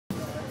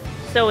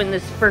So in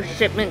this first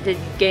shipment, did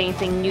you get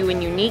anything new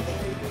and unique?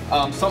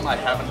 Something I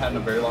haven't had in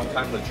a very long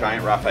time, the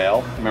giant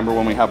Raphael. Remember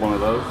when we had one of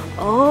those?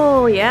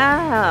 Oh,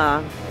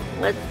 yeah.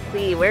 Let's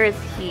see, where is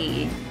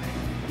he?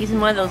 He's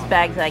in one of those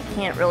bags that I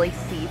can't really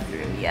see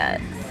through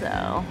yet,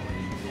 so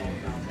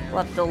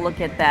we'll have to look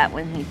at that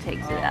when he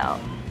takes it out.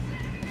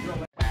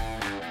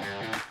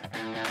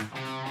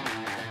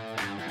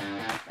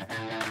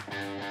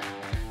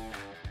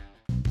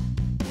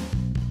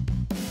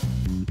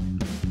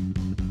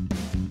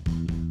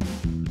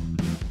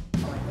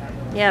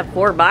 Yeah,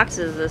 4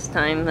 boxes this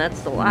time.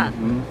 That's a lot.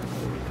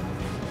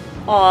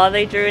 Aw,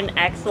 they drew an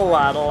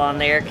axolotl on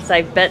there because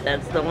I bet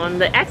that's the one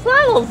that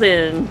axolotl's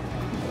in.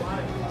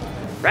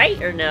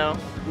 Right or no?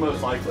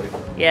 Most likely.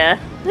 Yeah.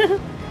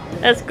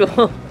 That's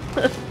cool.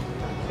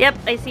 Yep,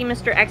 I see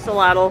Mr.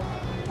 Axolotl.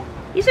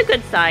 He's a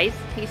good size.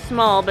 He's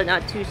small, but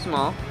not too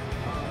small.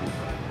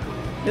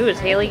 Ooh, is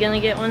Haley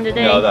gonna get one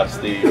today? No, that's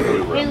the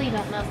blue rim. Haley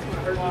don't mess with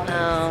her water.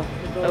 Oh,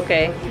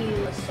 okay.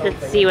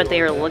 Let's see what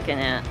they were looking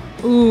at.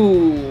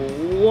 Ooh.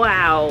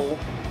 Wow.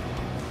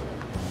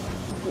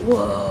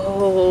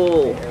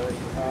 Whoa.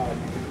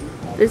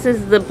 This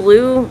is the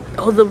blue,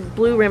 the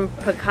blue rim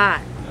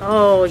picot.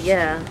 Oh,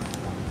 yeah.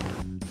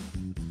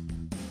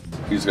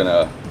 He's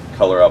gonna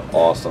color up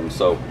awesome.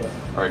 So,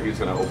 all right, he's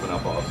gonna open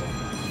up awesome.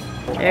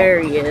 There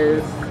he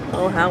is.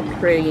 Oh, how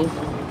pretty.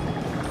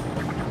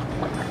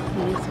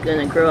 He's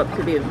gonna grow up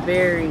to be a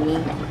very...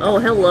 Oh,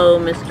 hello,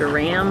 Mr.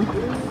 Ram.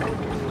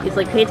 He's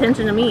like, pay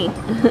attention to me.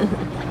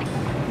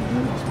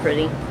 It's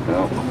pretty.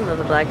 No. I love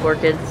the black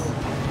orchids.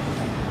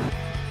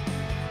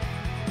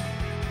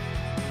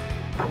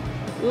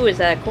 Ooh, is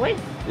that a koi?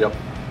 Yep.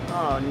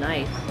 Oh,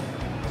 nice.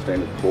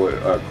 Standard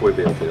koi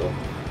bale tail.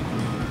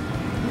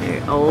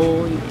 There,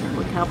 oh,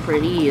 look how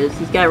pretty he is.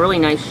 He's got a really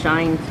nice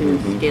shine to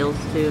his scales,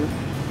 too.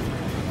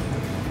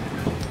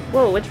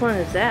 Whoa, which one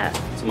is that?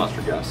 It's a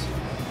mustard gas.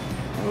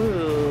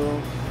 Ooh.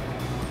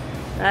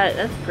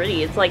 That's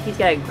pretty. It's like he's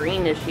got a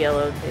greenish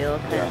yellow tail,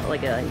 kind of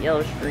like a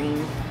yellowish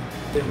green.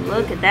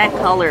 Look at that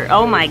color.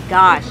 Oh my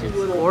gosh, it's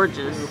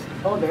gorgeous.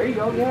 Oh, there you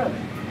go, yeah.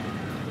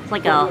 It's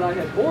like a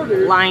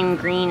lime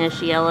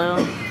greenish yellow.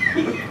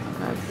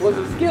 That's a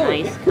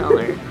nice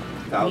color.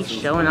 He's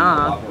showing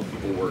off.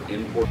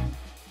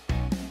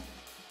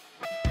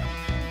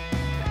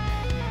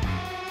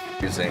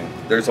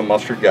 There's a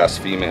mustard gas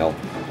female.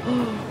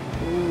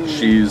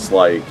 She's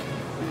like...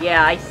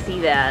 Yeah, I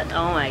see that.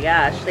 Oh my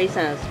gosh, they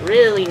sent us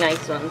really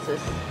nice ones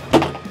this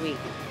week.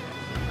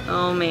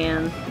 Oh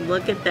man,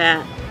 look at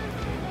that.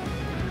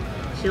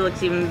 She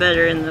looks even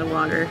better in the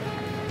water.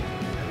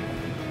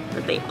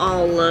 But they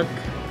all look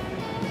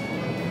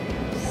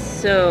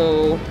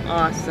so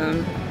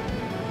awesome.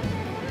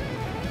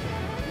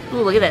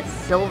 Ooh, look at that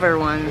silver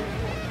one.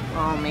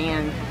 Oh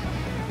man.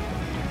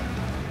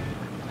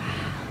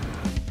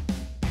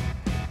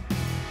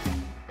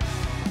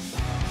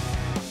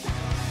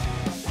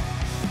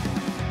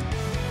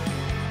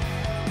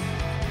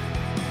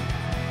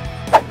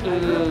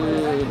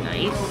 Ooh,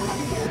 nice.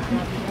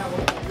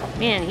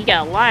 Man, he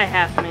got a lot of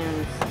half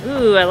moons.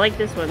 Ooh, I like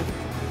this one.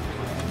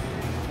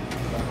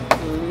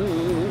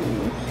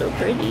 Ooh, so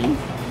pretty.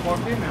 More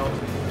females.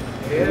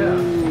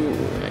 Ooh,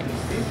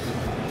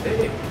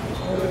 nice.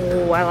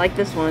 Oh, I like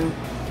this one.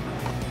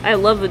 I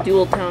love the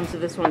dual tones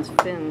of this one's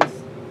fins.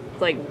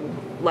 It's like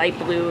light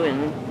blue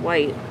and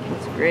white.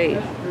 It's great.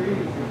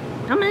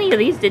 How many of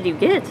these did you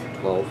get?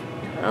 12.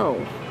 Oh,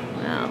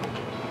 wow.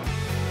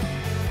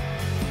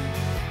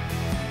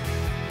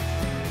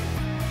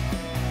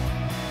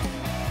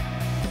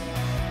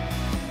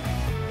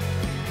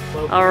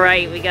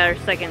 Alright, we got our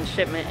second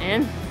shipment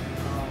in.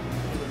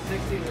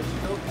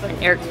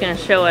 And Eric's going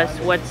to show us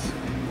what's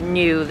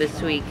new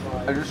this week.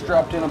 I just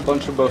dropped in a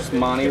bunch of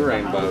Bosmani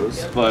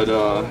rainbows, but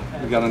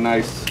we got a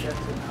nice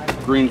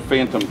green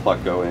phantom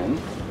pleco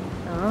in.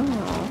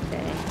 Oh,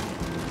 okay.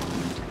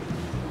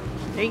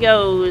 There he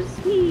goes.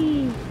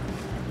 Whee!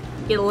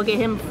 Get a look at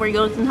him before he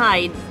goes and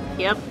hides.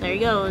 Yep, there he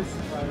goes.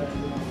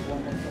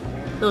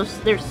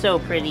 They're so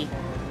pretty.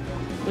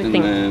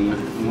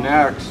 Then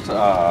next,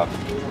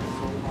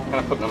 kind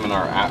of putting them in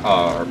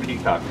our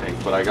peacock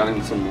tank, but I got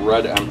in some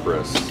red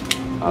empress.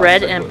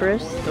 Red cichlids.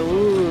 Empress.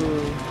 Ooh.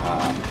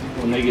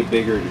 When they get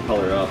bigger and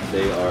color up,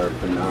 they are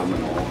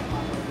phenomenal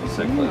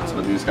cichlids.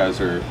 But these guys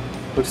are,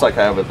 looks like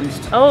I have at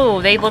least.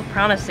 Oh, they look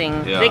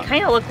promising. Yeah. They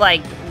kind of look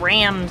like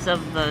rams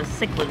of the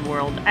cichlid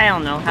world. I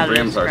don't know how to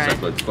Rams are describe.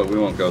 cichlids, but we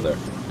won't go there.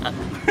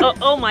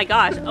 Oh my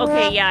gosh.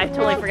 Okay, yeah, I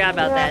totally forgot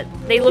about that.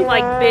 They look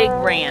like big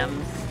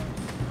rams.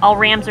 All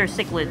rams are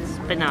cichlids,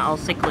 but not all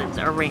cichlids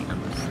are rams.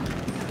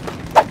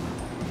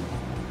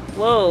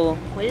 Whoa,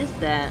 what is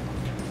that?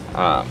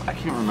 I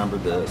can't remember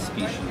the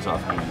species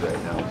offhand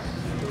right now.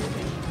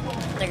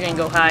 They're gonna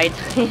go hide.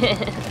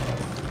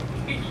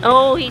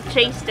 Oh, he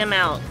chased him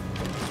out.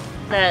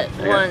 That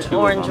one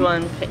orange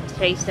one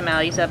chased him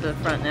out. He's up at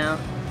the front now.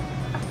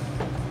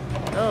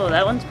 Oh,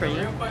 that one's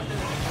pretty.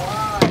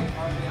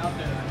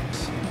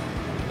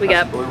 We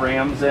got blue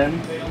rams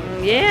in.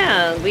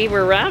 Yeah, we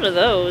were out of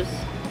those.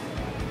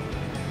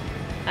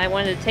 I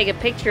wanted to take a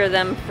picture of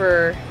them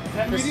for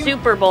the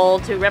Super Bowl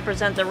to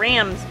represent the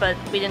Rams, but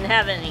we didn't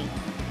have any.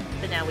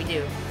 But now we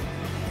do.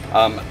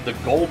 The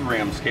gold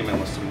Rams came in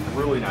with some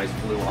really nice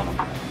blue on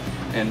them.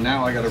 And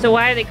now I gotta... So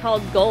why are they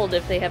called gold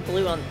if they have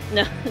blue on?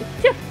 No,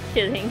 just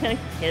kidding, I'm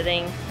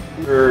kidding.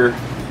 They're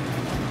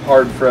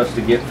hard for us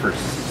to get for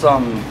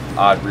some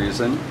odd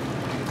reason.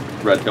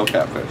 Red tail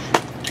catfish.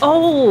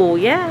 Oh,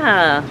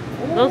 yeah.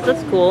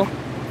 That's cool.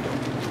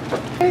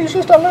 He's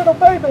just a little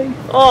baby.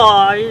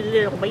 Oh,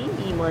 little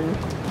baby one.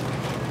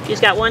 You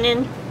just got one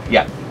in?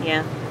 Yeah.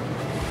 Yeah.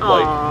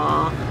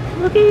 Aww.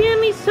 Look at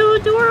him, he's so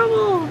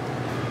adorable.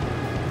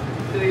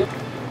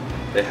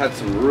 They had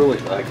some really,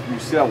 like, you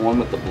see that one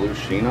with the blue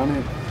sheen on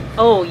it?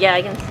 Oh, yeah,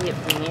 I can see it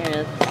from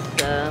here.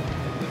 It's,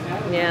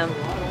 yeah.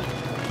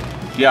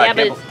 Yeah,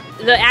 But it's,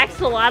 the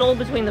axolotl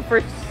between the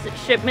first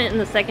shipment and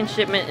the second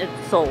shipment,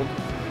 it's sold.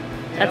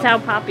 That's how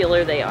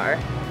popular they are.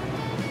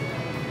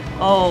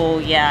 Oh,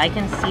 yeah, I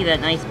can see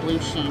that nice blue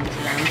sheen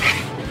to them.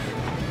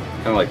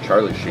 Kind of like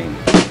Charlie Sheen.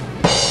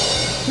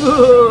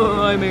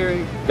 Oh, I'm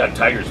married. Got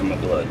tigers in my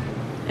blood.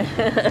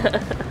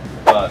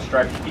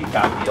 Striped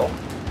peacock eel.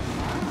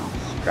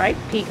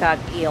 Striped peacock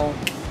eel.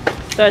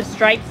 So it's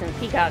stripes and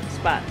peacock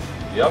spots.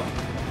 Yep.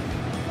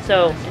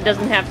 So it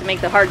doesn't have to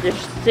make the hard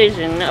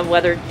decision of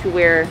whether to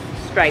wear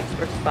stripes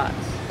or spots.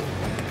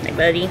 My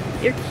buddy,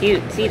 you're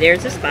cute. See,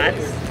 there's the spots,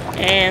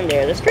 and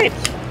there are the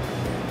stripes.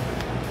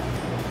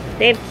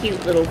 They have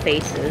cute little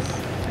faces.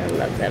 I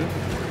love them.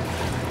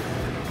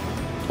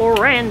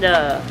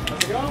 Toranda.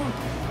 How's it going?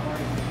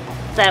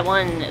 It's that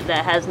one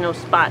that has no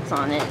spots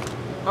on it,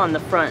 on the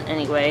front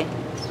anyway.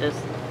 It's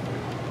just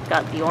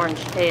got the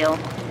orange tail.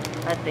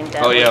 I think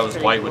that. Oh yeah, it was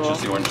pretty white, cool. which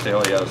is the orange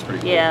tail. Yeah, it was pretty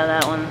cool. Yeah,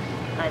 that one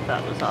I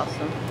thought was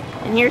awesome.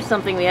 And here's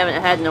something we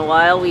haven't had in a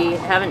while. We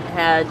haven't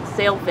had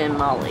sailfin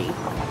molly.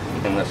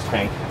 In this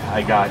tank,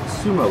 I got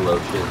sumo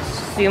loaches.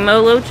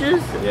 Sumo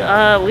loaches?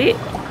 Yeah.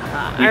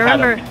 I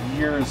remember had them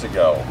years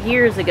ago.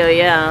 years ago,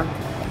 yeah.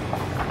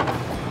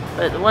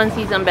 But the ones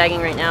he's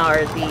unbagging right now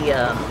are the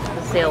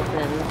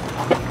sailfins.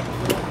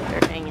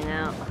 They're hanging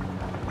out.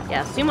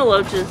 Yeah, sumo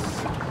loaches.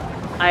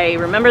 I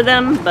remember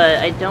them, but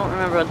I don't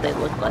remember what they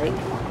look like.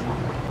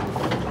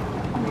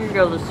 Here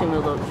go the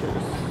sumo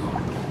loaches.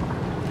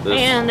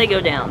 And they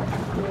go down.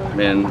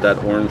 Man,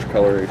 that orange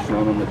coloration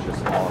on them is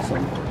just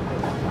awesome.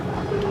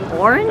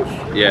 Orange?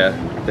 Yeah,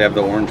 they have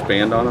the orange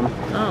band on them.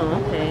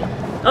 Oh, okay.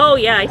 Oh,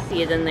 yeah, I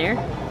see it in there.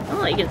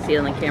 Oh, you can see it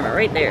on the camera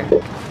right there.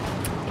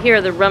 Here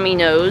are the rummy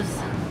nose.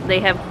 They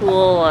have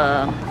cool,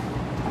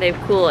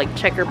 like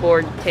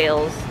checkerboard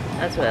tails.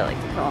 That's what I like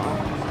to call them.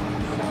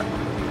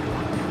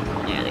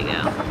 There they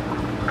go.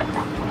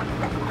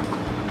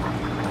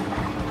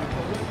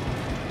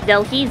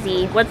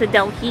 Delhaize. What's a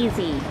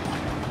Delhaize?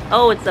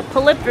 Oh, it's a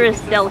polypterous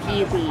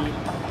Delhaize.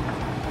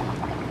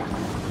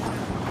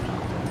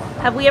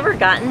 Have we ever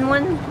gotten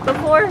one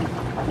before?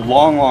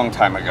 Long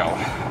time ago.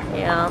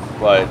 Yeah.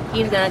 But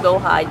He's gonna go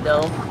hide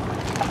though.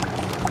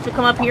 So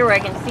come up here where I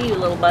can see you,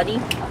 little buddy.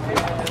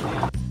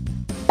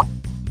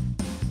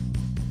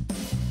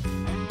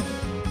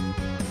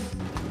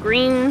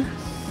 Green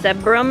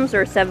Sebrums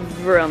or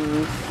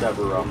Sevrums?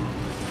 Severum.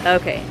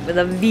 Okay, with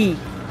a V.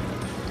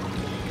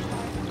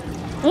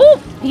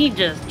 Whoop! He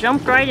just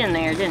jumped right in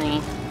there, didn't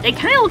he? They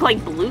kind of look like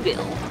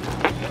bluegill.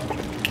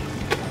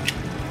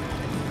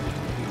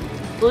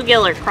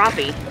 Bluegill or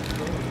crappie.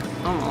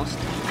 Almost.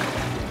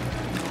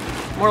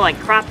 More like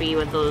crappie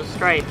with those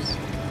stripes.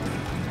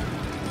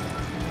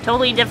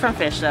 Totally different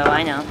fish though,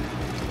 I know.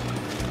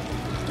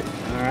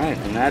 Alright,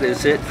 and that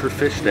is it for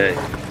fish day.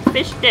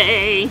 Fish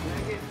day!